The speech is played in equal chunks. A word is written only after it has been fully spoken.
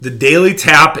The Daily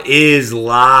Tap is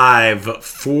live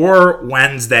for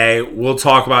Wednesday. We'll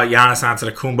talk about Giannis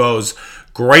Antetokounmpo's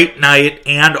great night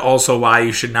and also why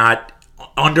you should not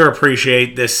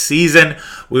underappreciate this season.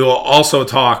 We will also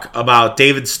talk about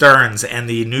David Stearns and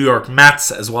the New York Mets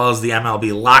as well as the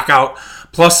MLB lockout,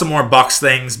 plus some more Bucks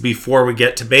things before we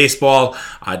get to baseball.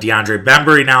 DeAndre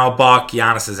Bembry now a Buck,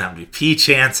 Giannis's MVP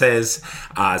chances,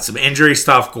 some injury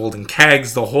stuff, Golden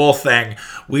Kegs, the whole thing.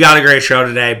 We got a great show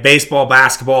today. Baseball,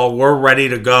 basketball, we're ready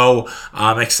to go.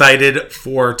 I'm excited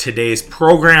for today's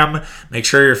program. Make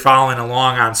sure you're following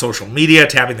along on social media,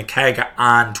 Tapping the Keg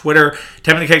on Twitter,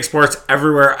 Tapping the Keg Sports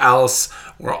everywhere else.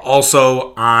 We're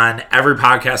also on every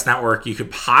podcast network you could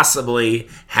possibly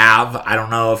have. I don't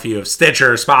know if you have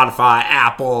Stitcher, Spotify,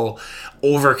 Apple,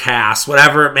 Overcast,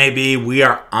 whatever it may be. We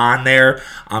are on there.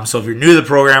 So if you're new to the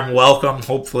program, welcome.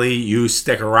 Hopefully you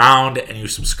stick around and you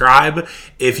subscribe.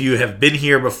 If you have been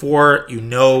here before, you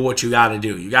know what you got to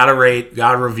do. You got to rate, you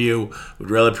got to review.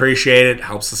 We'd really appreciate it.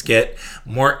 Helps us get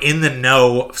more in the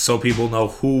know so people know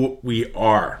who we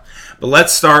are. But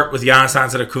let's start with Giannis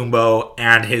Antetokounmpo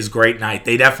and his great night.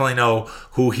 They definitely know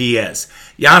who he is.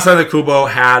 Giannis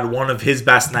Antetokounmpo had one of his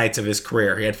best nights of his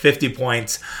career. He had 50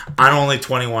 points on only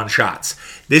 21 shots.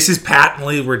 This is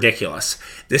patently ridiculous.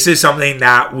 This is something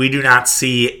that we do not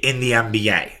see in the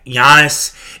NBA.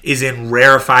 Giannis is in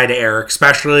rarefied air,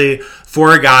 especially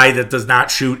for a guy that does not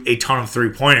shoot a ton of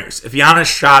three-pointers. If Giannis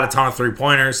shot a ton of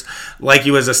three-pointers, like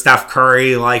he was a Steph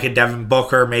Curry, like a Devin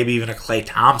Booker, maybe even a Klay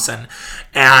Thompson,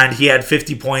 and he had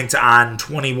 50 points on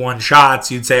 21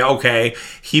 shots, you'd say, okay,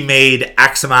 he made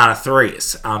X amount of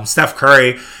threes. Steph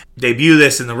Curry, debut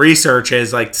this in the research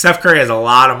is like Steph Curry has a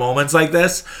lot of moments like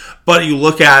this, but you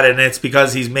look at it and it's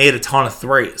because he's made a ton of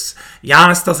threes.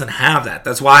 Giannis doesn't have that.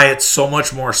 That's why it's so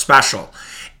much more special.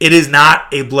 It is not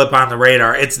a blip on the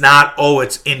radar. It's not,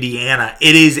 it's Indiana.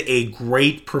 It is a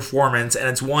great performance, and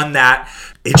it's one that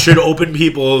it should open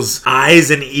people's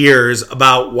eyes and ears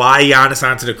about why Giannis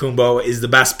Antetokounmpo is the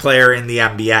best player in the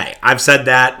NBA. I've said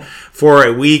that for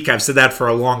a week. I've said that for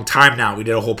a long time now. We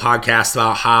did a whole podcast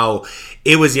about how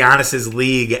it was Giannis's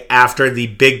league after the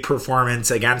big performance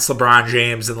against LeBron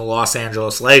James and the Los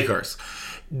Angeles Lakers.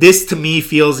 This to me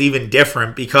feels even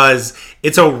different because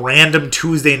it's a random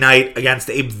Tuesday night against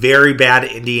a very bad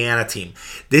Indiana team.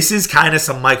 This is kind of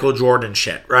some Michael Jordan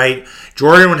shit, right?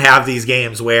 Jordan would have these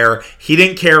games where he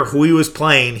didn't care who he was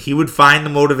playing. He would find the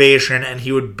motivation and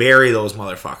he would bury those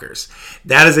motherfuckers.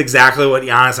 That is exactly what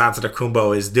Giannis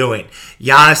Antetokounmpo is doing.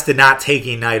 Giannis did not take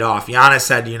a night off. Giannis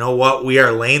said, you know what? We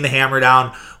are laying the hammer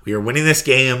down. We are winning this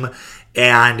game.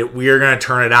 And we are going to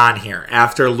turn it on here.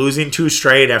 After losing 2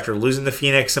 straight, after losing to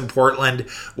Phoenix and Portland,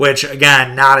 which,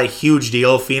 again, not a huge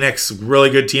deal. Phoenix, really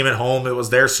good team at home. It was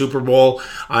their Super Bowl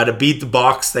to beat the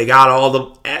Bucks. They got all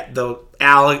the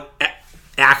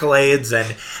accolades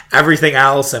and everything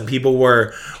else, and people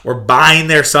were buying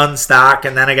their Sun stock.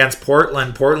 And then against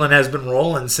Portland has been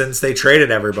rolling since they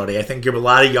traded everybody. I think a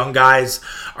lot of young guys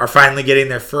are finally getting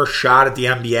their first shot at the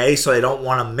NBA, so they don't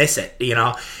want to miss it. You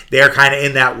know, they're kind of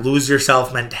in that lose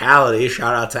yourself mentality.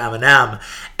 Shout out to Eminem.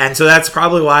 And so that's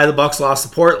probably why the Bucks lost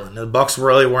to Portland. The Bucks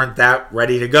really weren't that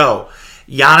ready to go.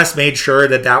 Giannis made sure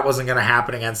that wasn't going to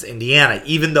happen against Indiana.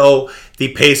 Even though the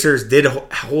Pacers did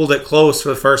hold it close for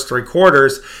the first 3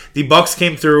 quarters, the Bucks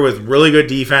came through with really good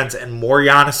defense and more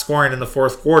Giannis scoring in the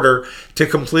fourth quarter to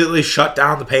completely shut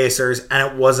down the Pacers, and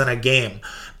it wasn't a game.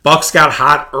 Bucks got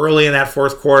hot early in that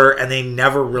fourth quarter, and they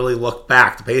never really looked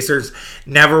back. The Pacers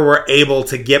never were able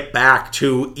to get back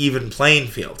to even playing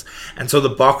field. And so the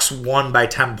Bucks won by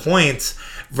 10 points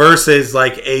versus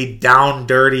like a down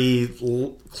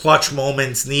dirty clutch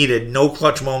moments needed. No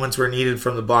clutch moments were needed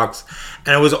from the Bucks,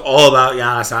 and it was all about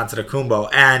Giannis Antetokounmpo.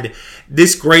 And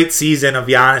this great season of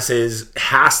Giannis's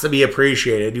has to be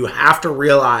appreciated. You have to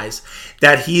realize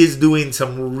that he is doing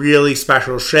some really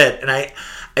special shit, and I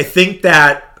think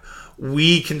that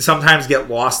we can sometimes get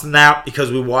lost in that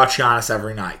because we watch Giannis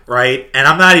every night, right? And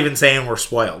I'm not even saying we're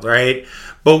spoiled, right?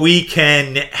 But we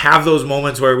can have those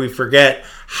moments where we forget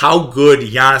how good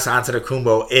Giannis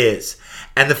Antetokounmpo is.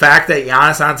 And the fact that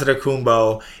Giannis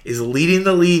Antetokounmpo is leading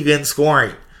the league in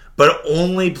scoring, but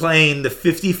only playing the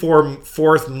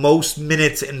 54th most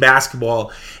minutes in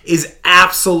basketball is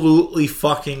absolutely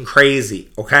fucking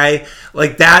crazy, okay?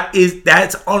 Like,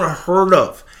 that's unheard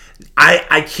of.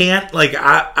 I can't, like,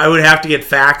 I would have to get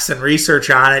facts and research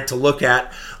on it to look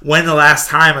at when the last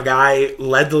time a guy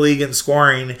led the league in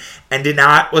scoring and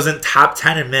wasn't top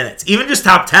 10 in minutes. Even just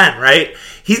top 10, right?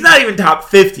 He's not even top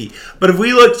 50. But if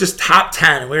we look just top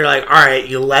 10, and we were like, all right,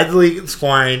 you led the league in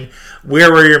scoring,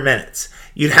 where were your minutes?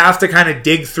 You'd have to kind of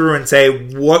dig through and say,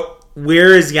 what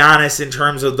where is Giannis in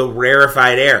terms of the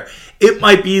rarefied air? It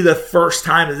might be the first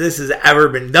time that this has ever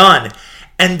been done.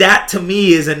 And that to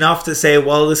me is enough to say,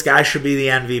 well, this guy should be the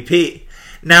MVP.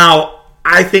 Now,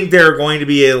 I think there are going to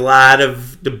be a lot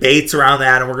of debates around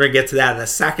that, and we're going to get to that in a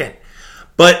second.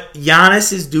 But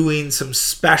Giannis is doing some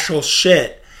special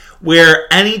shit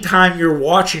where anytime you're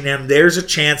watching him, there's a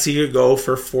chance he could go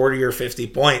for 40 or 50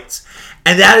 points.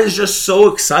 And that is just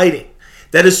so exciting.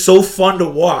 That is so fun to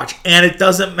watch. And it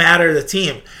doesn't matter the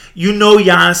team. You know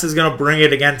Giannis is going to bring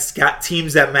it against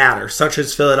teams that matter, such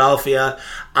as Philadelphia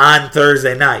on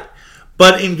Thursday night.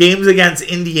 But in games against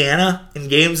Indiana, in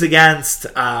games against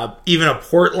even a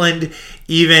Portland,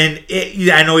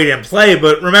 I know he didn't play,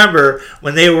 but remember,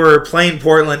 when they were playing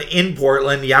Portland in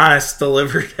Portland, Giannis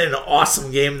delivered an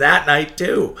awesome game that night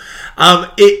too.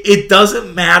 It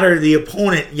doesn't matter the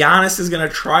opponent. Giannis is going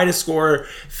to try to score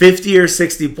 50 or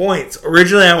 60 points.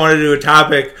 Originally, I wanted to do a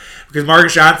topic because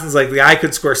Marcus Johnson's like, the guy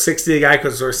could score 60, the guy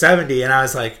could score 70, and I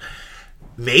was like,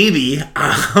 maybe.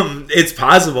 It's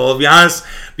possible. If Giannis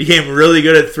became really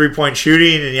good at three-point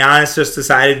shooting and Giannis just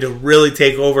decided to really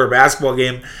take over a basketball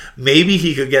game, maybe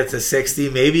he could get to 60,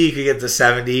 maybe he could get to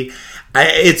 70.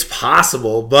 It's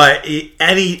possible, but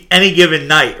any given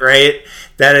night, right,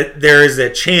 that there is a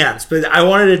chance. But I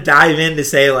wanted to dive in to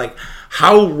say, like,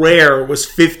 how rare was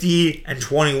 50 and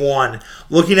 21?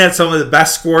 Looking at some of the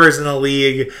best scorers in the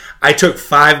league, I took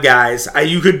 5 guys.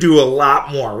 You could do a lot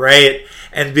more, right?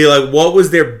 And be like, what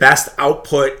was their best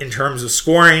output in terms of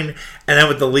scoring, and then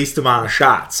with the least amount of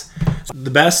shots. So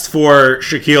the best for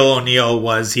Shaquille O'Neal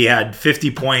was he had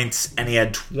 50 points and he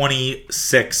had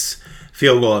 26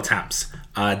 field goal attempts.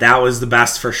 That was the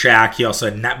best for Shaq. He also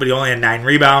had but he only had 9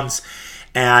 rebounds.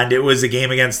 And it was a game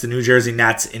against the New Jersey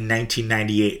Nets in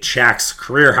 1998. Shaq's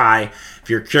career high, if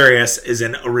you're curious, is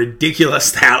a ridiculous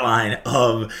stat line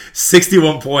of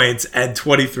 61 points and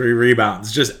 23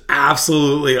 rebounds. Just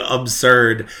absolutely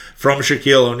absurd from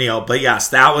Shaquille O'Neal. But yes,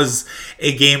 that was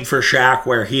a game for Shaq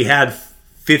where he had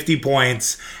 50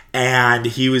 points and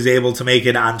he was able to make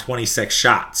it on 26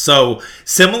 shots. So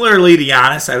similarly to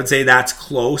Giannis, I would say that's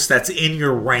close. That's in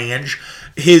your range.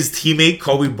 His teammate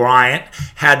Kobe Bryant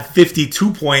had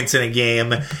 52 points in a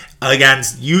game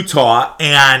against Utah,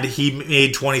 and he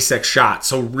made 26 shots.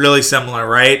 So really similar,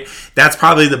 right? That's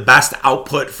probably the best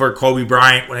output for Kobe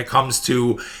Bryant when it comes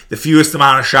to the fewest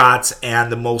amount of shots and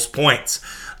the most points.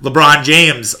 LeBron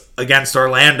James against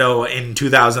Orlando in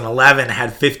 2011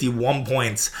 had 51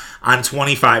 points on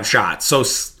 25 shots. So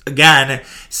again,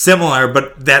 similar,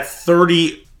 but that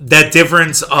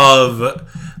difference of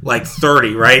like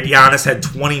 30, right? Giannis had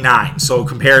 29. So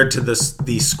compared to the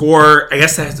score, I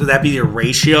guess would that be the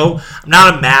ratio? I'm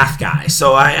not a math guy,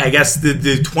 so I guess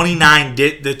the 29,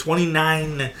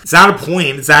 it's not a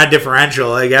point, it's not a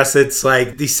differential. I guess it's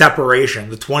like the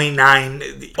separation, the 29.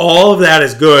 All of that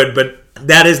is good, but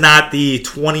that is not the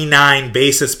 29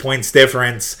 basis points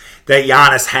difference that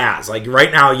Giannis has. Like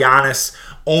right now, Giannis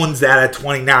owns that at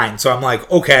 29. So I'm like,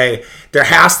 okay, there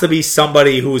has to be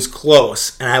somebody who's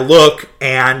close. And I look,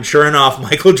 and sure enough,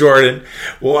 Michael Jordan,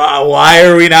 why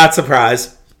are we not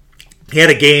surprised? He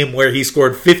had a game where he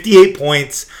scored 58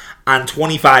 points on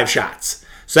 25 shots.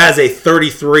 So that's a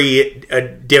 33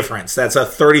 difference. That's a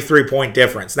 33-point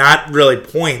difference. Not really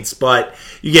points, but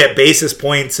you get basis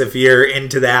points if you're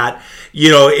into that.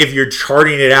 You know, if you're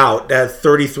charting it out, that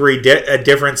 33, a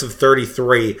difference of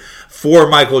 33 for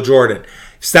Michael Jordan.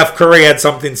 Steph Curry had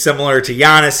something similar to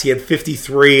Giannis. He had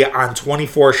 53 on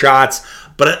 24 shots.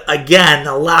 But again,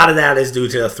 a lot of that is due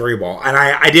to the 3-ball. And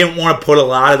I didn't want to put a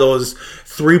lot of those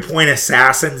 3-point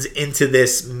assassins into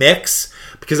this mix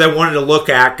because I wanted to look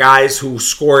at guys who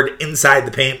scored inside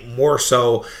the paint more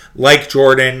so, like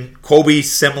Jordan, Kobe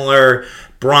similar,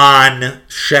 Bron,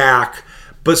 Shaq.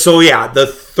 But so yeah,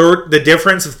 the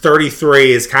difference of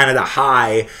 33 is kind of the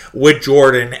high with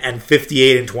Jordan and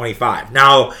 58 and 25.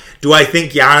 Now, do I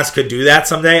think Giannis could do that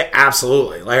someday?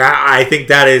 Absolutely. Like I think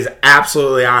that is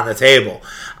absolutely on the table.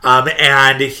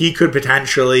 And he could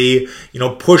potentially,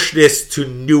 push this to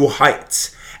new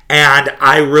heights. And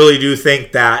I really do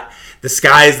think that the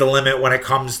sky is the limit when it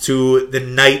comes to the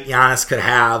night Giannis could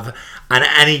have on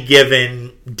any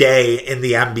given day in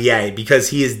the NBA because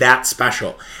he is that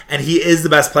special. And he is the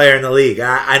best player in the league.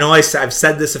 I know I've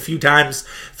said this a few times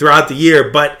throughout the year,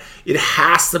 but it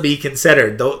has to be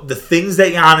considered. The things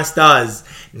that Giannis does,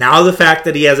 now the fact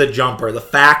that he has a jumper, the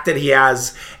fact that he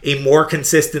has a more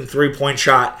consistent 3-point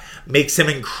shot makes him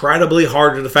incredibly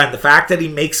hard to defend. The fact that he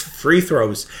makes free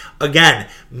throws, again,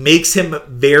 makes him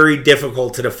very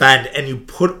difficult to defend. And you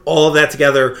put all of that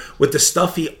together with the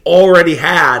stuff he already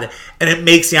had, and it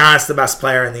makes Giannis the best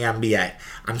player in the NBA.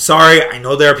 I'm sorry. I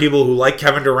know there are people who like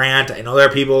Kevin Durant. I know there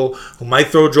are people who might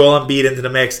throw Joel Embiid into the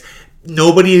mix.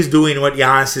 Nobody is doing what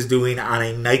Giannis is doing on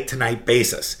a night-to-night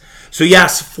basis. So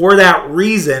yes, for that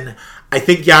reason, I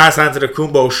think Giannis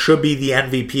Antetokounmpo should be the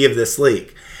MVP of this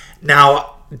league.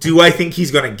 Now, do I think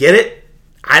he's going to get it?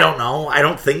 I don't know. I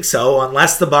don't think so,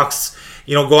 unless the Bucks,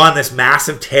 go on this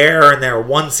massive tear and they're a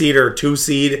 1 seed or a 2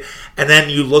 seed, and then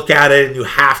you look at it and you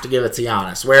have to give it to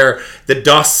Giannis, where the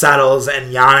dust settles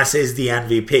and Giannis is the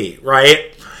MVP,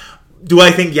 right? Do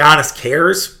I think Giannis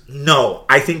cares? No.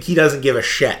 I think he doesn't give a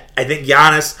shit. I think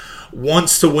Giannis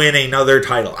wants to win another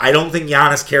title. I don't think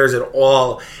Giannis cares at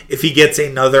all if he gets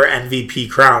another MVP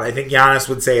crown. I think Giannis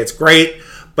would say it's great,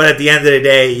 but at the end of the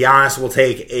day, Giannis will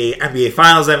take a NBA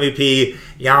Finals MVP.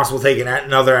 Giannis will take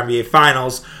another NBA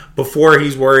Finals before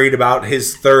he's worried about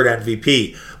his third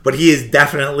MVP. But he is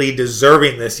definitely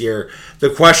deserving this year. The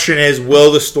question is,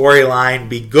 will the storyline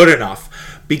be good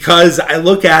enough? Because I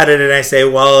look at it and I say,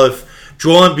 well, if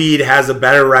Joel Embiid has a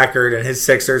better record and his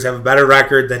Sixers have a better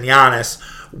record than Giannis,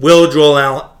 will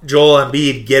Joel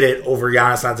Embiid get it over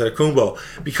Giannis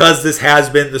Antetokounmpo? Because this has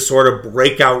been the sort of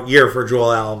breakout year for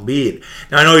Joel Embiid.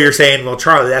 Now, I know you're saying, well,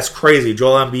 Charlie, that's crazy.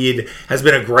 Joel Embiid has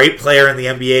been a great player in the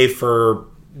NBA for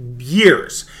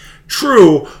years.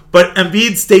 True, but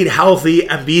Embiid stayed healthy.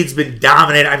 Embiid's been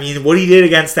dominant. I mean, what he did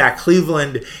against that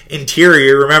Cleveland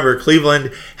interior, remember,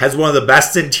 Cleveland has one of the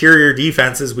best interior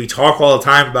defenses. We talk all the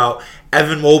time about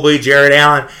Evan Mobley, Jared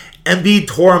Allen. Embiid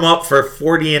tore him up for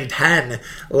 40 and 10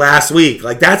 last week.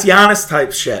 Like, that's Giannis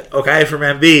type shit, okay, from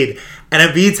Embiid. And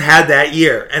Embiid's had that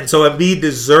year. And so Embiid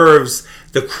deserves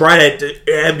the credit.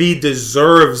 Embiid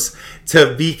deserves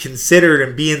to be considered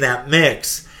and be in that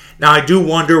mix. Now, I do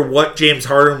wonder what James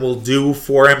Harden will do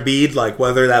for Embiid, like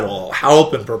whether that'll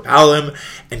help and propel him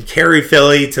and carry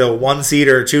Philly to a 1 seed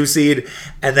or a 2 seed,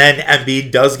 and then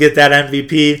Embiid does get that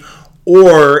MVP,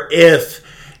 or if,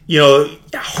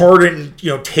 Harden,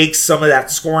 takes some of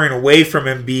that scoring away from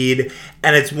Embiid,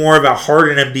 and it's more of a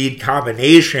Harden-Embiid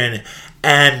combination,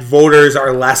 and voters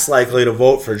are less likely to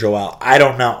vote for Joel. I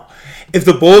don't know. If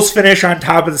the Bulls finish on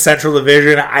top of the Central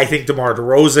Division, I think DeMar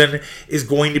DeRozan is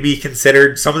going to be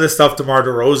considered. Some of the stuff DeMar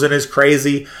DeRozan is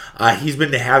crazy. He's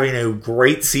been having a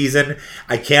great season.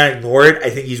 I can't ignore it. I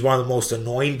think he's one of the most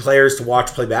annoying players to watch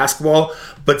play basketball.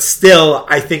 But still,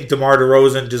 I think DeMar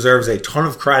DeRozan deserves a ton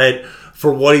of credit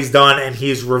for what he's done, and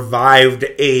he's revived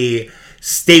a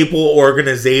staple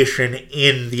organization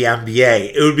in the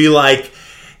NBA. It would be like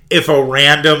if a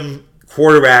random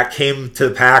quarterback came to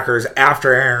the Packers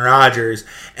after Aaron Rodgers,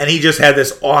 and he just had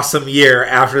this awesome year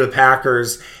after the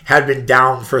Packers had been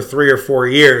down for 3 or 4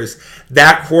 years.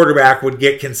 That quarterback would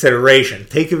get consideration.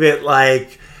 Think of it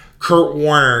like Kurt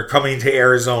Warner coming to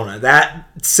Arizona. That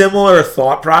similar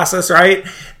thought process, right?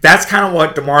 That's kind of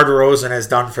what DeMar DeRozan has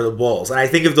done for the Bulls. And I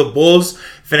think if the Bulls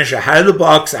finish ahead of the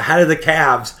Bucks, ahead of the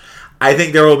Cavs, I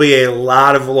think there will be a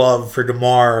lot of love for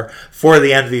DeMar for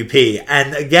the MVP.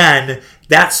 And again,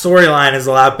 that storyline is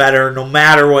a lot better no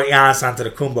matter what Giannis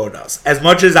Antetokounmpo does. As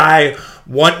much as I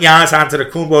want Giannis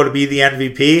Antetokounmpo to be the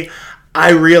MVP, I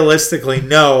realistically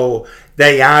know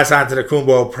that Giannis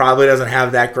Antetokounmpo probably doesn't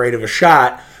have that great of a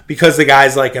shot because the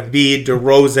guys like Embiid,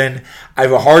 DeRozan, I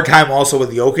have a hard time also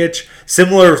with Jokic.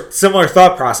 Similar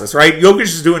thought process, right? Jokic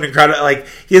is doing incredible. Like,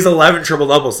 he has 11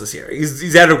 triple-doubles this year.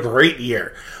 He's had a great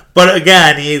year. But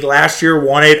again, he last year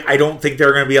won it. I don't think there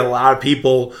are going to be a lot of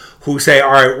people who say,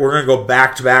 all right, we're going to go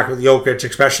back-to-back with Jokic,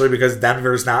 especially because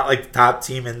Denver's not like the top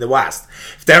team in the West.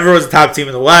 If Denver was the top team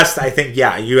in the West, I think,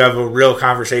 yeah, you have a real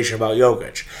conversation about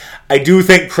Jokic. I do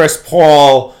think Chris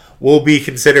Paul will be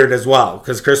considered as well,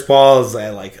 because Chris Paul is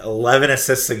at like 11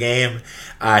 assists a game.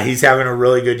 He's having a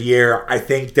really good year. I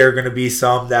think there are going to be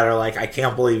some that are like, I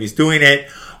can't believe he's doing it.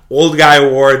 Old guy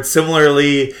award,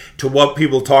 similarly to what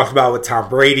people talked about with Tom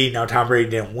Brady. Now, Tom Brady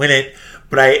didn't win it,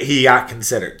 but he got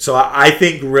considered. So I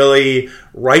think really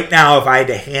right now, if I had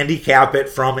to handicap it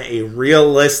from a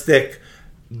realistic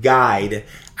guide,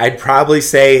 I'd probably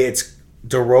say it's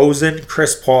DeRozan,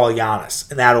 Chris Paul,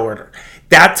 Giannis in that order.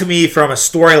 That to me, from a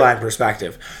storyline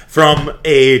perspective, from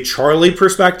a Charlie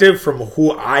perspective, from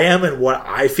who I am and what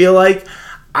I feel like,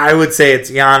 I would say it's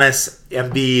Giannis,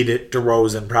 Embiid,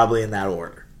 DeRozan, probably in that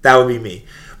order. That would be me.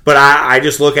 But I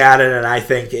just look at it and I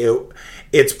think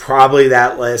it's probably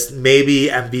that list. Maybe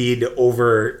Embiid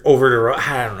over DeRozan.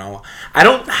 I don't know.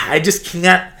 I just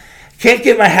can't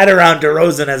get my head around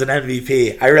DeRozan as an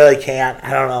MVP. I really can't.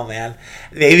 I don't know, man.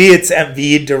 Maybe it's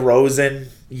Embiid, DeRozan,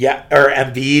 or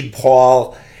Embiid,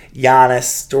 Paul,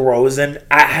 Giannis, DeRozan.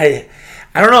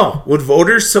 I don't know. Would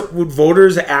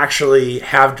voters actually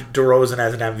have DeRozan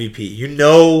as an MVP? You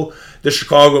know, the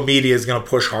Chicago media is going to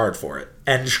push hard for it,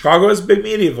 and Chicago has a big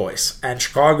media voice, and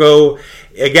Chicago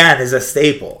again is a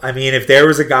staple. I mean, if there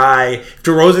was a guy, if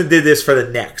DeRozan did this for the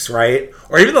Knicks, right,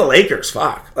 or even the Lakers,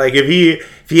 fuck, like if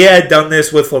he had done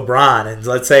this with LeBron, and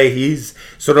let's say he's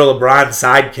sort of LeBron's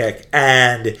sidekick,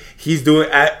 and he's doing.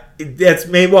 That's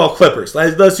maybe Clippers.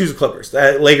 Let's use the Clippers.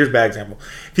 Lakers bad example.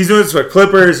 If he's doing this for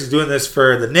Clippers, he's doing this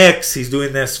for the Knicks, he's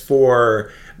doing this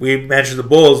for, we mentioned the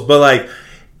Bulls, but like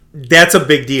that's a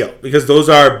big deal because those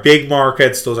are big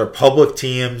markets, those are public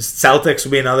teams. Celtics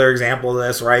would be another example of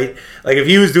this, right? Like if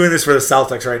he was doing this for the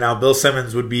Celtics right now, Bill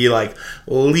Simmons would be like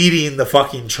leading the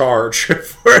fucking charge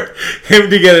for him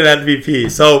to get an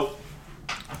MVP. So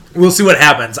we'll see what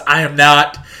happens. I am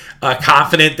not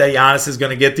confident that Giannis is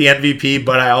going to get the MVP,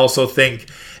 but I also think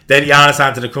that Giannis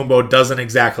Antetokounmpo doesn't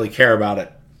exactly care about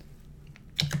it.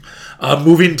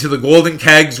 Moving to the Golden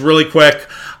Kegs really quick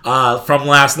from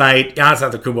last night. Giannis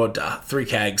Antetokounmpo, 3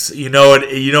 kegs. You know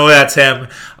it. You know that's him.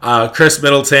 Chris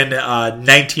Middleton,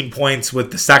 19 points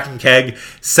with the second keg,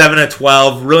 7 of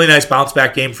 12. Really nice bounce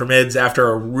back game for Mids after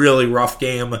a really rough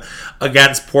game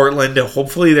against Portland.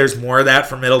 Hopefully there's more of that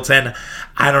for Middleton.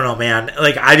 I don't know, man.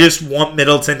 Like, I just want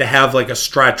Middleton to have like a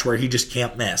stretch where he just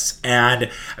can't miss. And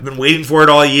I've been waiting for it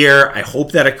all year. I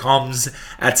hope that it comes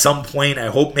at some point. I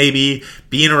hope maybe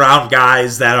being around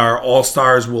guys that are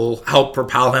all-stars will help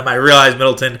propel him. I realize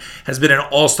Middleton has been an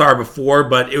all-star before,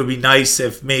 but it would be nice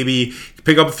if maybe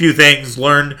pick up a few things,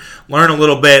 learn a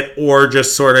little bit, or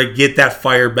just sort of get that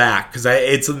fire back because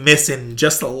it's missing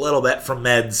just a little bit from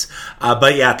Meds.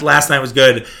 But yeah, last night was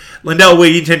good. Lindell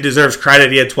Wigginton deserves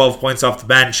credit. He had 12 points off the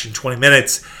bench in 20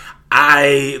 minutes.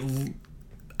 I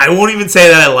won't even say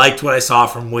that I liked what I saw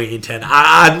from Wigginton.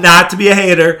 I'm not to be a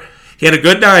hater. He had a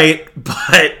good night,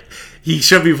 but he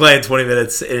should be playing 20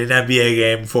 minutes in an NBA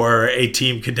game for a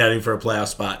team contending for a playoff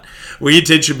spot.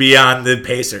 Wigginton should be on the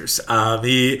Pacers.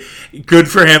 Good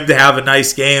for him to have a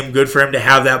nice game. Good for him to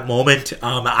have that moment.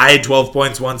 I had 12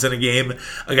 points once in a game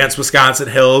against Wisconsin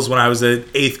Hills when I was in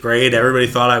 8th grade. Everybody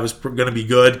thought I was going to be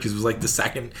good because it was like the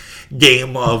second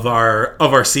game of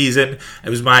our season. It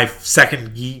was my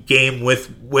second game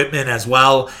with Whitman as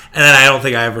well. And then I don't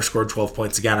think I ever scored 12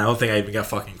 points again. I don't think I even got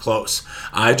fucking close.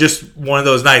 Just one of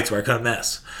those nights where I couldn't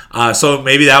miss. So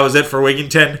maybe that was it for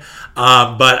Wigginton.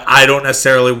 But I don't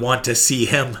necessarily want to see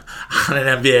him on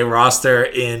an NBA roster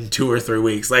in 2 or 3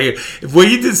 weeks. Like, if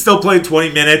Wigginton's still playing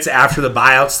 20 minutes after the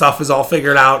buyout stuff is all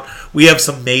figured out, we have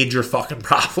some major fucking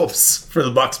problems for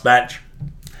the Bucks bench.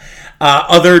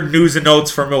 Other news and notes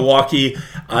from Milwaukee,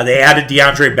 they added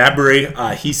DeAndre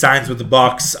Bembry. He signs with the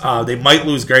Bucks. They might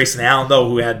lose Grayson Allen,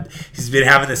 though, he's been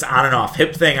having this on and off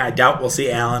hip thing. I doubt we'll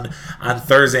see Allen on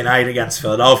Thursday night against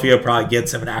Philadelphia. Probably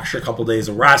gets him an extra couple days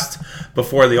of rest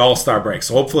before the All-Star break.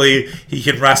 So hopefully he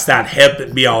can rest that hip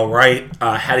and be all right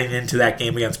heading into that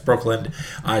game against Brooklyn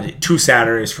 2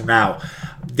 Saturdays from now.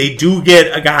 They do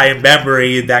get a guy in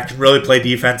Bembry that can really play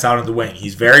defense out of the wing.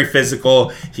 He's very physical.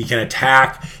 He can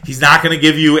attack. He's not going to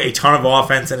give you a ton of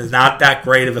offense and is not that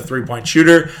great of a three-point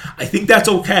shooter. I think that's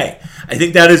okay. I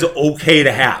think that is okay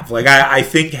to have. Like, I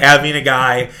think having a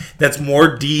guy that's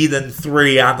more D than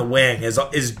 3 on the wing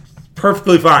is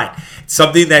perfectly fine. It's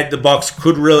something that the Bucks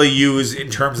could really use in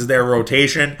terms of their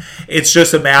rotation. It's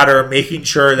just a matter of making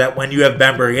sure that when you have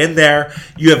Bembry in there,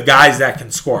 you have guys that can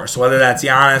score. So whether that's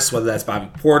Giannis, whether that's Bobby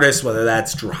Portis, whether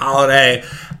that's Drew Holiday,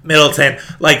 Middleton,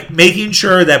 like making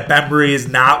sure that Bembry is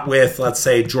not with, let's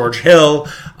say, George Hill.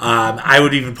 I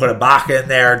would even put Ibaka in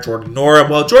there, Jordan Nora.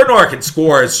 Well, Jordan Nora can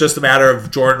score. It's just a matter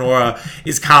of Jordan Nora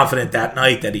is confident that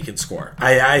night that he can score.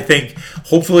 I think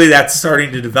hopefully that's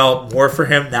starting to develop more for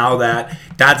him now that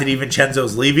Dante DiVincenzo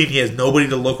is leaving. He has nobody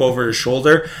to look over his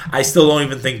shoulder. I still don't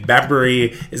even think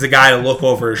Bembry is a guy to look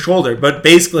over his shoulder. But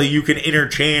basically, you can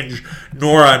interchange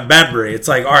Nora and Bembry. It's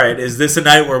like, all right, is this a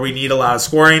night where we need a lot of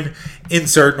scoring?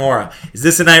 Insert Nora. Is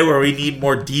this a night where we need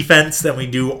more defense than we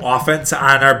do offense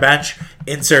on our bench?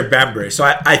 Insert Bembry. So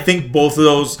I think both of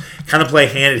those kind of play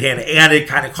hand in hand, and it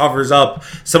kind of covers up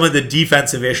some of the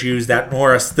defensive issues that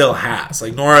Nora still has.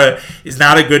 Like, Nora is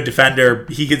not a good defender.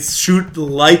 He can shoot the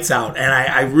lights out, and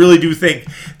I really do think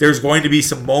there's going to be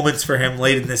some moments for him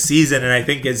late in this season, and I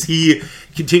think as he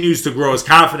continues to grow his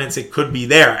confidence, it could be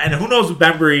there. And who knows with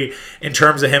Bembry in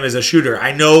terms of him as a shooter.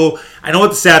 I know what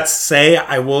the stats say.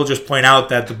 I will just point out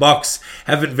that the Bucks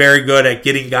have been very good at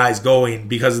getting guys going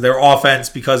because of their offense,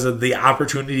 because of the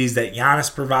opportunities that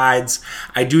Giannis provides.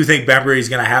 I do think Bembry is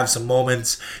going to have some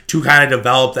moments to kind of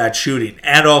develop that shooting.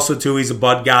 And also, too, he's a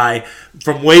Bud guy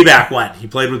from way back when. He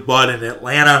played with Bud in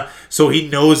Atlanta. so he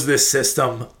knows this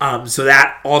system. So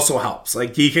that also helps.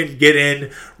 Like, he can get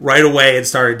in right away and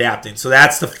start adapting. So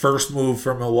that's the first move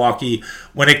for Milwaukee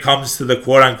when it comes to the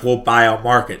quote-unquote buyout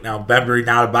market. Now, Bembry,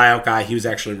 not a buyout guy. He was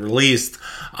actually released.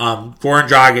 Goran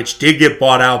Dragic did get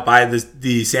bought out by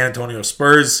the San Antonio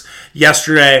Spurs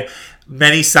yesterday.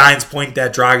 Many signs point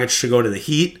that Dragic should go to the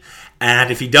Heat.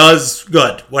 And if he does,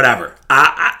 good, whatever.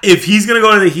 If he's going to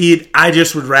go to the Heat, I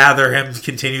just would rather him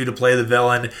continue to play the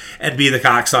villain and be the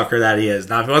cocksucker that he is.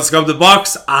 Now, if he wants to come to the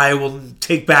Bucks, I will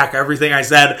take back everything I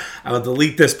said. I will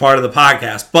delete this part of the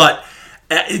podcast. But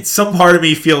some part of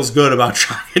me feels good about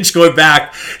Dragic going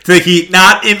back to the Heat.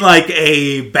 Not in like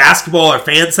a basketball or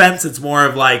fan sense. It's more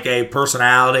of like a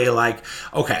personality. Like,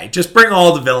 okay, just bring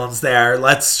all the villains there.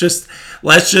 Let's just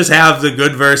have the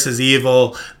good versus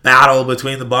evil battle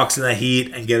between the Bucks and the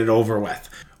Heat and get it over with.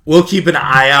 We'll keep an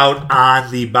eye out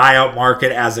on the buyout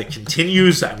market as it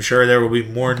continues. I'm sure there will be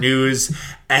more news.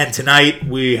 And tonight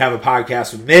we have a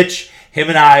podcast with Mitch. Him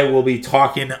and I will be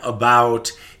talking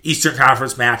about Eastern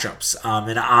Conference matchups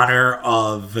in honor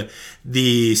of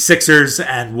the Sixers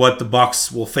and what the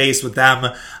Bucks will face with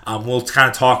them. We'll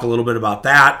kind of talk a little bit about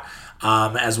that.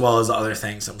 As well as other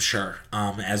things, I'm sure,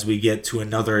 as we get to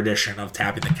another edition of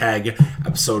Tapping the Keg,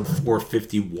 episode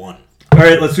 451. All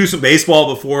right, let's do some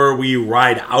baseball before we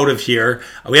ride out of here.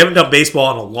 We haven't done baseball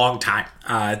in a long time,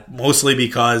 mostly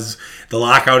because the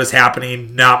lockout is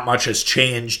happening. Not much has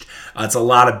changed. It's a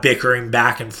lot of bickering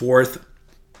back and forth.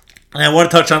 And I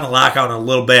want to touch on the lockout in a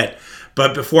little bit.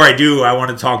 But before I do, I want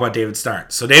to talk about David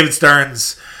Stearns. So David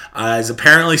Stearns is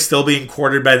apparently still being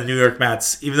courted by the New York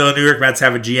Mets. Even though the New York Mets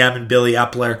have a GM in Billy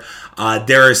Epler,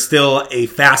 there is still a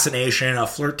fascination, a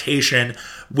flirtation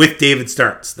with David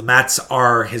Stearns. The Mets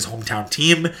are his hometown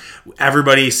team.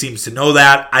 Everybody seems to know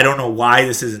that. I don't know why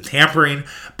this isn't tampering,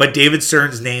 but David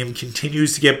Stearns' name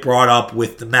continues to get brought up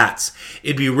with the Mets.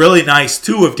 It'd be really nice,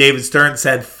 too, if David Stearns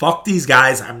said, fuck these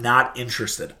guys, I'm not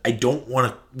interested. I don't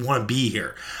want to be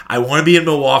here. I want to be in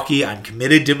Milwaukee. I'm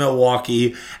committed to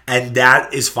Milwaukee, and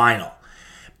that is final.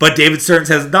 But David Stearns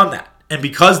hasn't done that. And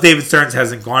because David Stearns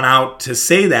hasn't gone out to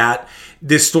say that,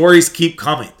 the stories keep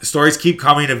coming. The stories keep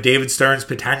coming of David Stearns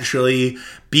potentially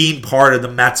being part of the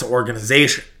Mets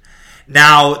organization.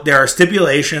 Now, there are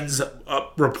stipulations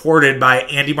reported by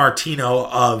Andy Martino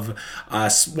of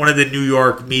one of the New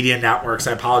York media networks.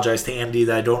 I apologize to Andy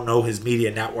that I don't know his media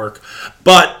network.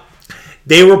 But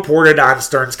they reported on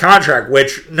Stearns' contract,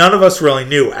 which none of us really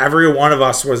knew. Every one of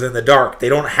us was in the dark. They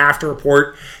don't have to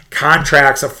report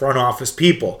contracts of front office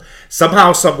people.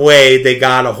 Somehow, some way, they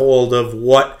got a hold of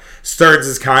what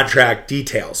Stearns' contract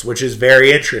details, which is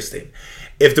very interesting.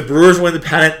 If the Brewers win the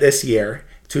pennant this year,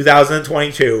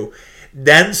 2022,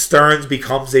 then Stearns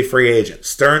becomes a free agent.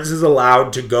 Stearns is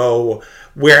allowed to go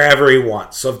wherever he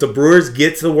wants. So if the Brewers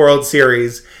get to the World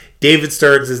Series, David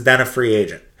Stearns is then a free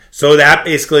agent. So that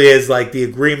basically is like the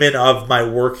agreement of my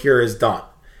work here is done.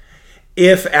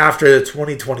 If after the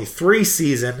 2023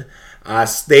 season,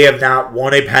 they have not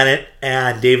won a pennant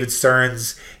and David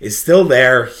Stearns is still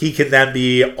there, he can then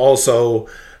be also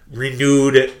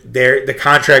renewed. The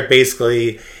contract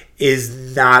basically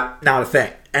is not a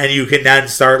thing. And you can then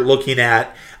start looking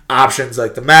at options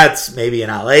like the Mets, maybe an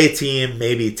LA team,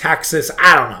 maybe Texas,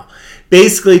 I don't know.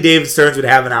 Basically, David Stearns would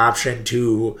have an option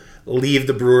to leave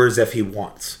the Brewers if he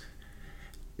wants.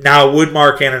 Now, would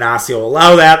Mark Ananasio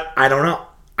allow that? I don't know.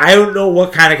 I don't know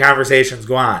what kind of conversations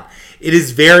go on. It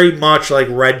is very much like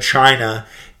Red China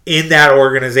in that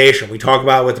organization. We talk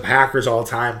about it with the Packers all the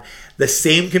time. The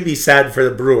same can be said for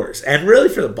the Brewers and really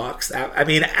for the Bucks. I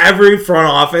mean, every front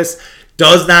office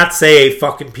does not say a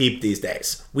fucking peep these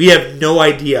days. We have no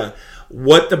idea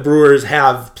what the Brewers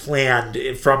have planned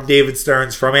from David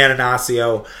Stearns, from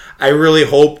Ananasio. I really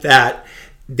hope that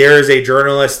there is a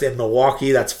journalist in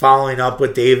Milwaukee that's following up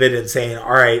with David and saying,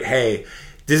 all right, hey,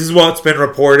 this is what's been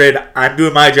reported. I'm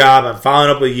doing my job. I'm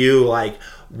following up with you. Like,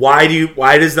 why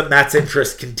does the Mets'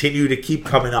 interest continue to keep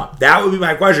coming up? That would be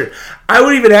my question. I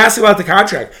would even ask about the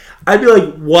contract. I'd be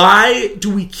like, why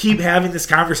do we keep having this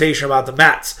conversation about the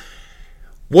Mets?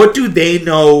 What do they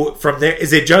know from there?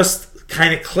 Is it just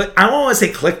kind of I don't want to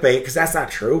say clickbait because that's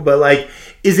not true, but like,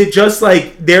 is it just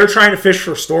like they're trying to fish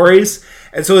for stories?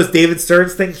 And so this David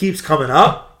Stearns thing keeps coming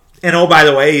up. And oh, by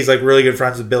the way, he's like really good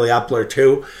friends with Billy Epler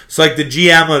too. So like the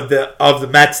GM of the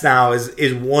Mets now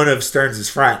is one of Stearns'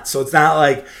 friends. So it's not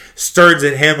like Stearns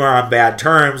and him are on bad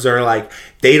terms or like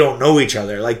they don't know each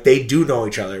other. Like they do know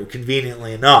each other,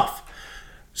 conveniently enough.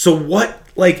 So what,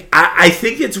 like, I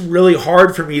think it's really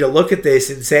hard for me to look at this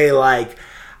and say like,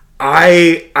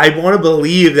 I want to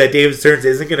believe that David Stearns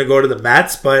isn't going to go to the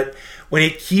Mets, but when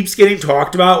it keeps getting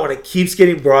talked about, when it keeps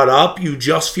getting brought up, you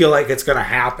just feel like it's going to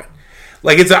happen.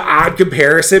 Like, it's an odd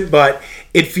comparison, but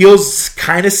it feels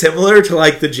kind of similar to,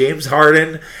 like, the James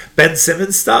Harden, Ben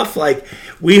Simmons stuff. Like,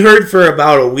 we heard for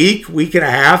about a week and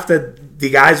a half that the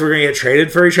guys were going to get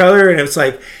traded for each other, and it's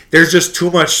like, there's just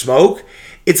too much smoke.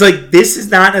 It's like, this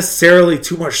is not necessarily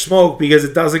too much smoke because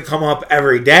it doesn't come up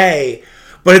every day,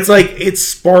 but it's like, it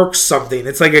sparks something.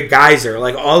 It's like a geyser.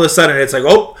 Like, all of a sudden, it's like,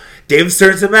 oh, David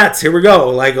Stearns and Mets, here we go.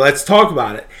 Like, let's talk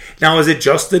about it. Now, is it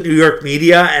just the New York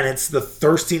media and it's the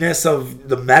thirstiness of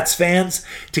the Mets fans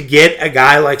to get a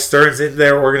guy like Stearns into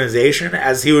their organization,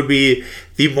 as he would be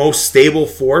the most stable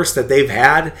force that they've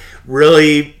had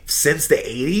really since the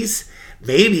 80s?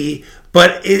 Maybe.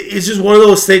 But it's just one of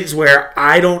those things where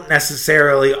I don't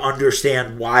necessarily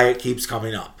understand why it keeps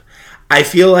coming up. I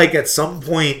feel like at some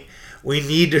point we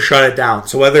need to shut it down.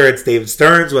 So whether it's David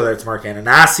Stearns, whether it's Mark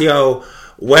Ananasio,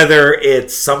 whether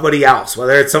it's somebody else,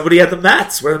 whether it's somebody at the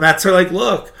Mets, where the Mets are like,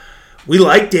 look, we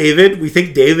like David. We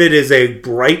think David is a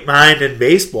bright mind in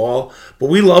baseball, but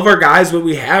we love our guys what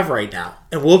we have right now.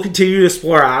 And we'll continue to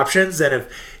explore options. And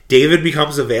if David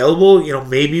becomes available,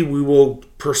 maybe we will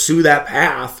pursue that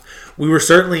path. We were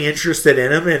certainly interested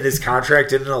in him, and his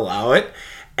contract didn't allow it.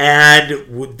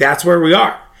 And that's where we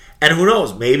are. And who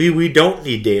knows? Maybe we don't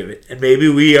need David, and maybe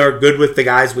we are good with the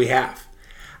guys we have.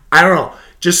 I don't know.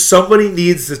 Just somebody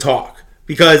needs to talk,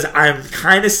 because I'm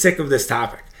kind of sick of this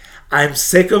topic. I'm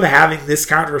sick of having this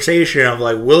conversation of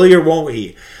like, will he or won't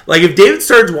he? Like, if David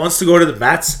Stearns wants to go to the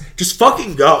Mets, just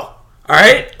fucking go. All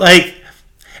right? Like,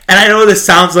 and I know this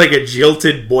sounds like a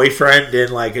jilted boyfriend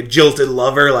and like a jilted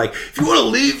lover. Like, if you want to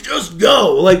leave, just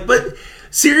go. Like, but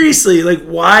seriously, like,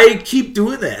 why keep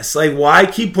doing this? Like, why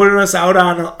keep putting us out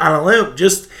on a limb?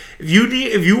 Just,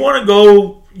 if you want to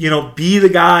go, be the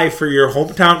guy for your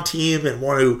hometown team and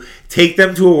want to take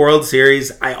them to a World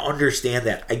Series, I understand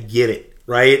that. I get it,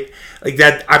 right? Like,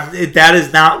 that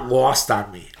is not lost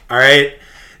on me, all right?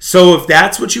 So if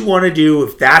that's what you want to do,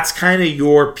 if that's kind of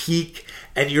your peak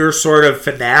and your sort of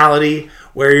finality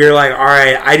where you're like, all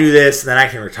right, I do this and then I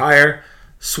can retire,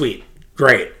 sweet,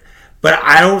 great. But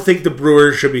I don't think the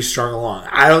Brewers should be strung along.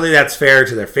 I don't think that's fair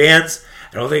to their fans.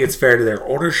 I don't think it's fair to their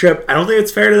ownership. I don't think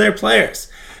it's fair to their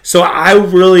players. So I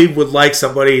really would like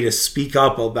somebody to speak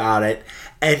up about it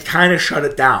and kind of shut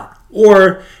it down.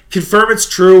 Or confirm it's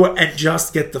true and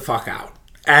just get the fuck out.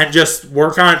 And just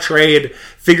work on a trade,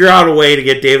 figure out a way to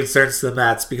get David Stearns to the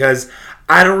Mets, because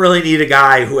I don't really need a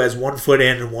guy who has 1 foot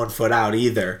in and 1 foot out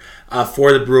either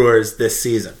for the Brewers this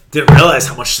season. Didn't realize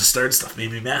how much the Stearns stuff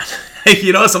made me mad.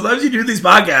 Sometimes you do these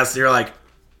podcasts and you're like,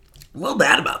 a little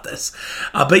bad about this.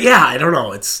 But yeah, I don't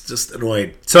know. It's just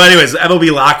annoying. So anyways,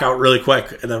 MLB lockout really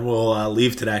quick, and then we'll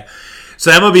leave today. So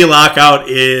MLB lockout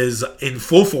is in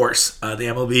full force. The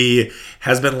MLB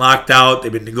has been locked out.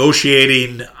 They've been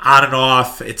negotiating on and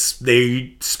off.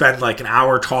 They spend like an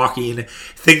hour talking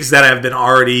things that have been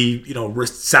already,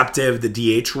 receptive,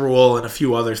 the DH rule and a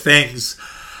few other things.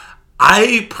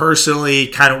 I personally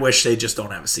kind of wish they just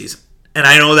don't have a season. And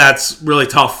I know that's really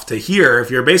tough to hear if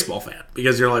you're a baseball fan,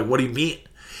 because you're like, what do you mean?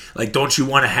 Like, don't you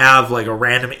want to have like a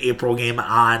random April game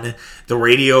on the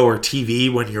radio or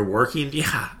TV when you're working?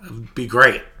 Yeah, it'd be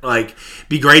great. Like,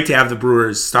 be great to have the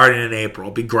Brewers starting in April.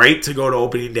 It'd be great to go to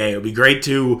opening day. It'd be great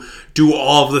to do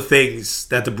all of the things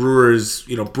that the Brewers,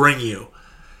 bring you.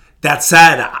 That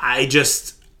said, I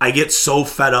get so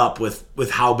fed up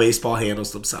with how baseball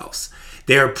handles themselves.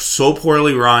 They are so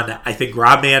poorly run. I think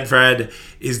Rob Manfred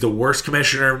is the worst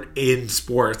commissioner in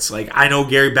sports. Like, I know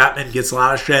Gary Bettman gets a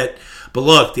lot of shit, but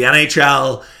look, the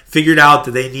NHL figured out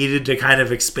that they needed to kind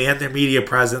of expand their media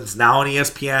presence, now on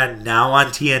ESPN, now on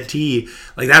TNT.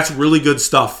 Like, that's really good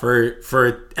stuff for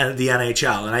the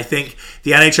NHL. And I think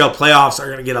the NHL playoffs are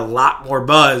going to get a lot more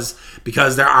buzz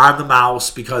because they're on the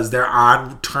mouse, because they're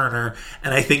on Turner,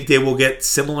 and I think they will get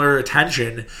similar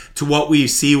attention to what we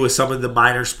see with some of the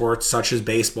minor sports such as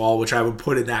baseball, which I would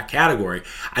put in that category.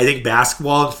 I think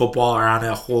basketball and football are on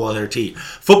a whole other tier.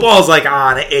 Football is like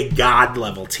on a god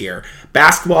level tier.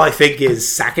 Basketball, I think,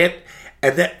 is second.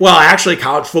 And then, actually,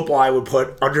 college football I would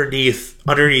put underneath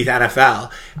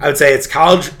NFL. I would say it's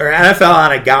college or NFL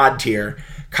on a god tier,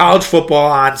 college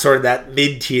football on sort of that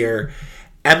mid tier,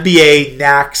 NBA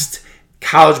next,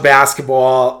 college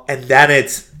basketball, and then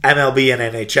it's MLB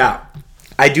and NHL.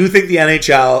 I do think the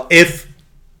NHL, if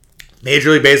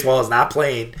Major League Baseball is not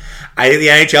playing, I think the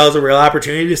NHL is a real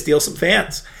opportunity to steal some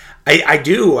fans. I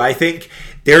do. I think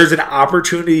there's an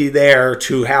opportunity there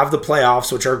to have the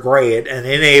playoffs, which are great, and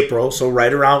in April, so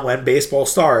right around when baseball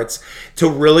starts, to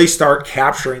really start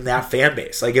capturing that fan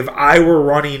base. Like, if I were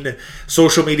running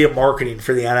social media marketing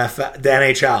for the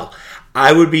NHL,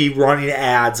 I would be running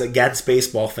ads against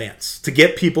baseball fans to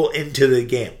get people into the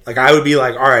game. Like, I would be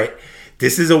like, all right,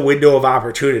 this is a window of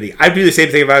opportunity. I'd do the same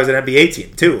thing if I was an NBA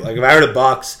team too. Like if I were the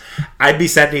Bucks, I'd be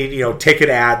sending, ticket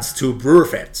ads to Brewer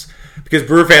fans, because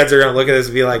Brewer fans are going to look at this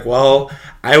and be like, well,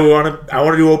 I want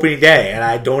to do opening day and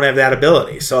I don't have that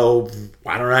ability. So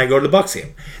why don't I go to the Bucks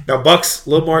game? Now, Bucks a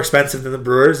little more expensive than the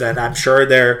Brewers, and I'm sure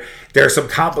there are some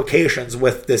complications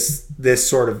with this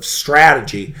sort of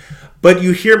strategy. But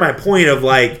you hear my point of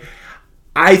like,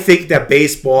 I think that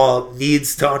baseball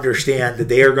needs to understand that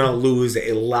they are going to lose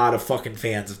a lot of fucking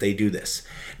fans if they do this.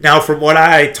 Now, from what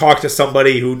I talked to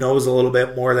somebody who knows a little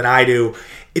bit more than I do,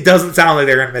 it doesn't sound like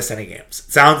they're going to miss any games.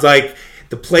 It sounds like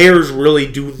the players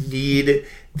really do need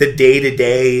the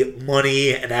day-to-day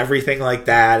money and everything like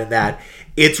that, and that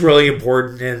it's really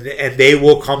important, and they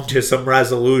will come to some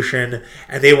resolution,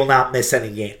 and they will not miss any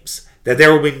games. That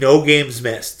there will be no games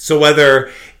missed. So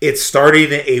whether it's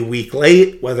starting a week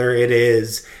late, whether it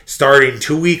is starting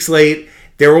 2 weeks late,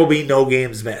 there will be no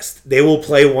games missed. They will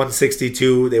play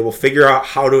 162. They will figure out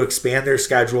how to expand their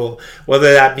schedule,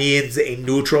 whether that means a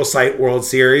neutral site World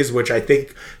Series, which I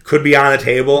think could be on the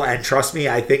table. And trust me,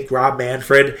 I think Rob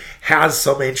Manfred has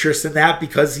some interest in that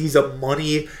because he's a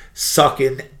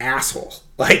money-sucking asshole.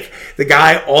 Like, the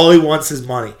guy, all he wants is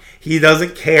money. He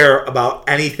doesn't care about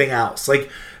anything else. Like,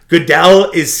 Goodell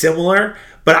is similar,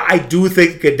 but I do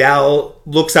think Goodell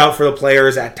looks out for the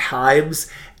players at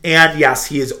times. And yes,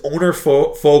 he is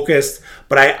owner-focused,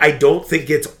 but I don't think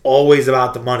it's always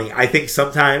about the money. I think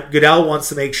sometimes Goodell wants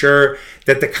to make sure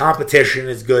that the competition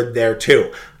is good there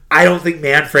too. I don't think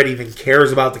Manfred even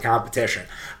cares about the competition.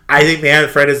 I think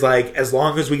Manfred is like, as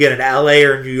long as we get an LA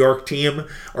or New York team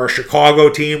or a Chicago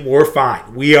team, we're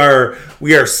fine. We are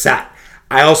set.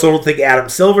 I also don't think Adam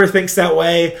Silver thinks that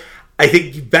way. I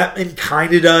think Bettman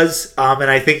kind of does,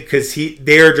 and I think because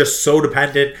they're just so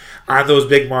dependent on those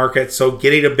big markets. So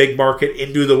getting a big market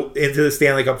into the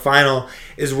Stanley Cup Final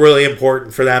is really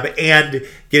important for them, and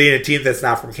getting a team that's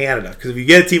not from Canada. Because if you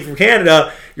get a team from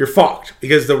Canada, you're fucked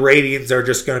because the ratings are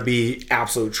just going to be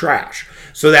absolute trash.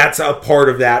 So that's a part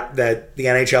of that the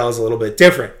NHL is a little bit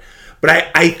different.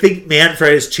 But I think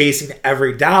Manfred is chasing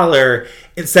every dollar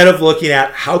instead of looking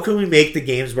at how can we make the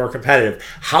games more competitive?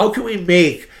 How can we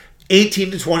make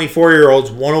 18 to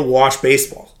 24-year-olds want to watch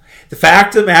baseball? The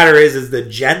fact of the matter is the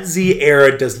Gen Z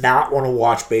era does not want to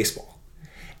watch baseball.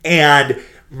 And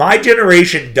my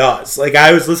generation does. Like,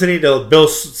 I was listening to Bill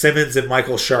Simmons and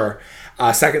Michael Schur,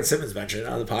 second Simmons mentioned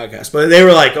on the podcast, but they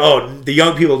were like, oh, the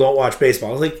young people don't watch baseball.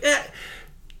 I was like,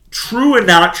 true and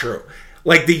not true.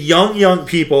 Like, the young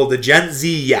people, the Gen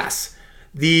Z, yes.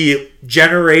 The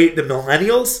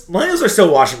millennials are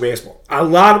still watching baseball. A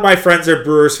lot of my friends are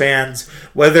Brewers fans,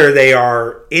 whether they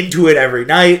are into it every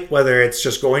night, whether it's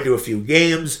just going to a few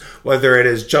games, whether it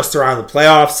is just around the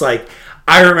playoffs. Like,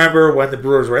 I remember when the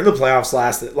Brewers were in the playoffs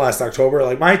last October,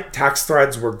 like, my text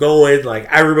threads were going, like,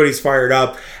 everybody's fired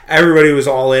up. Everybody was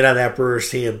all in on that Brewers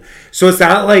team. So it's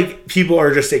not like people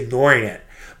are just ignoring it.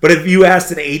 But if you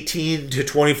asked an 18 to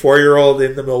 24-year-old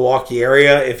in the Milwaukee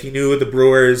area if he knew the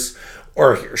Brewers,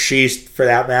 or she for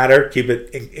that matter, keep it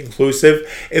inclusive,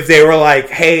 if they were like,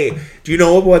 hey, do you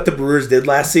know what the Brewers did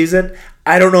last season?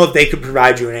 I don't know if they could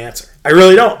provide you an answer. I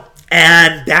really don't.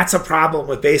 And that's a problem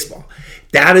with baseball.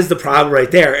 That is the problem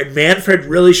right there. And Manfred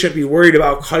really should be worried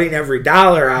about cutting every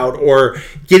dollar out or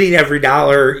getting every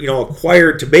dollar,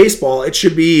 acquired to baseball. It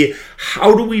should be,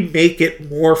 how do we make it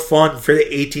more fun for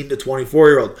the 18 to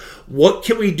 24-year-old? What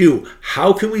can we do?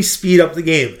 How can we speed up the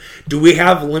game? Do we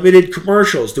have limited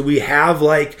commercials? Do we have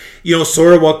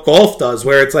sort of what golf does,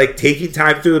 where it's like taking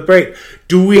time through the break?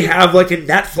 Do we have like a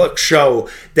Netflix show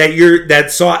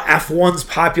that saw F1's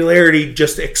popularity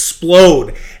just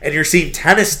explode, and you're seeing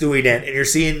tennis doing it, and you're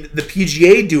seeing the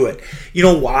PGA do it? You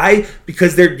know why?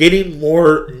 Because they're getting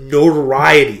more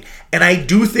notoriety. And I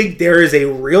do think there is a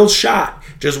real shot,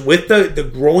 just with the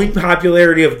growing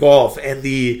popularity of golf and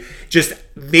the just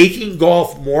making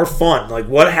golf more fun, like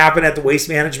what happened at the Waste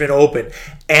Management Open.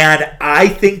 And I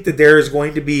think that there is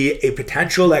going to be a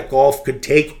potential that golf could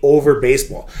take over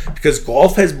baseball, because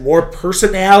golf has more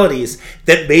personalities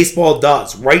than baseball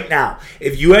does right now.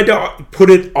 If you had to put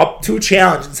it up to a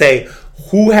challenge and say,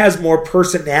 who has more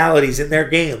personalities in their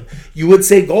game, you would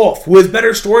say golf. Who has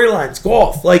better storylines?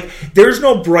 Golf. Like, there's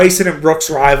no Bryson and Brooks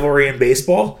rivalry in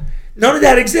baseball. None of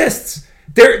that exists.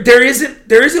 There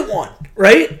isn't one,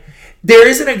 right? There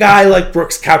isn't a guy like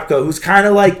Brooks Koepka who's kind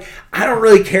of like, I don't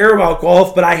really care about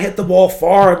golf, but I hit the ball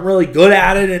far, I'm really good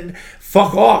at it, and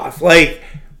fuck off. Like,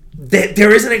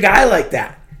 there isn't a guy like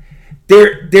that.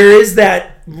 There is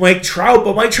that Mike Trout,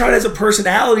 but Mike Trout has a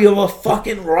personality of a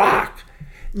fucking rock.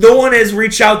 No one has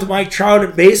reached out to Mike Trout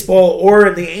in baseball or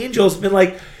in the Angels and been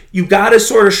like, You got to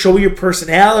sort of show your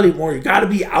personality more. You got to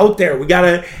be out there. We got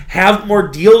to have more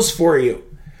deals for you.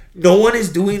 No one is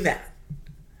doing that.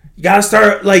 You got to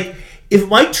start, like, if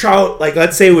Mike Trout, like,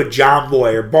 let's say with John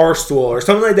Boy or Barstool or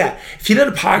something like that, if he did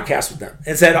a podcast with them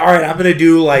and said, all right, I'm going to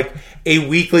do, like, a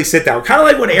weekly sit-down, kind of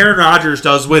like what Aaron Rodgers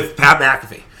does with Pat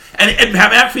McAfee. And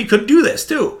Pat McAfee could do this,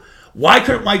 too. Why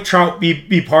couldn't Mike Trout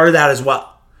be part of that as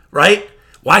well, right?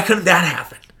 Why couldn't that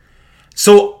happen?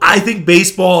 So I think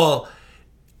baseball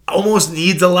almost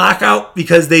needs a lockout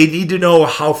because they need to know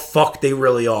how fucked they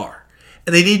really are.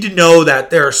 And they need to know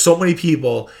that there are so many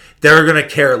people that are going to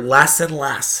care less and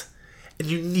less. And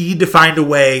you need to find a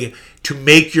way to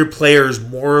make your players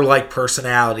more like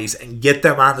personalities and get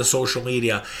them on the social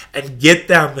media and get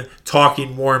them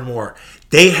talking more and more.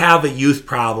 They have a youth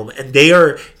problem and they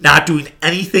are not doing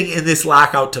anything in this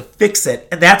lockout to fix it.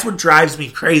 And that's what drives me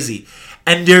crazy.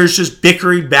 And there's just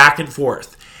bickering back and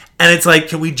forth. And it's like,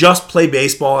 can we just play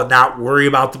baseball and not worry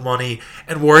about the money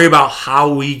and worry about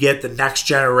how we get the next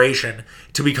generation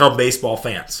to become baseball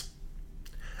fans?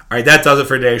 All right, that does it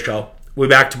for today's show. We'll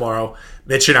be back tomorrow.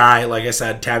 Mitch and I, like I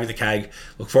said, tapping the keg.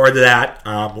 Look forward to that.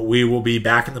 We will be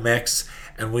back in the mix,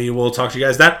 and we will talk to you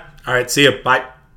guys then. All right, see you. Bye.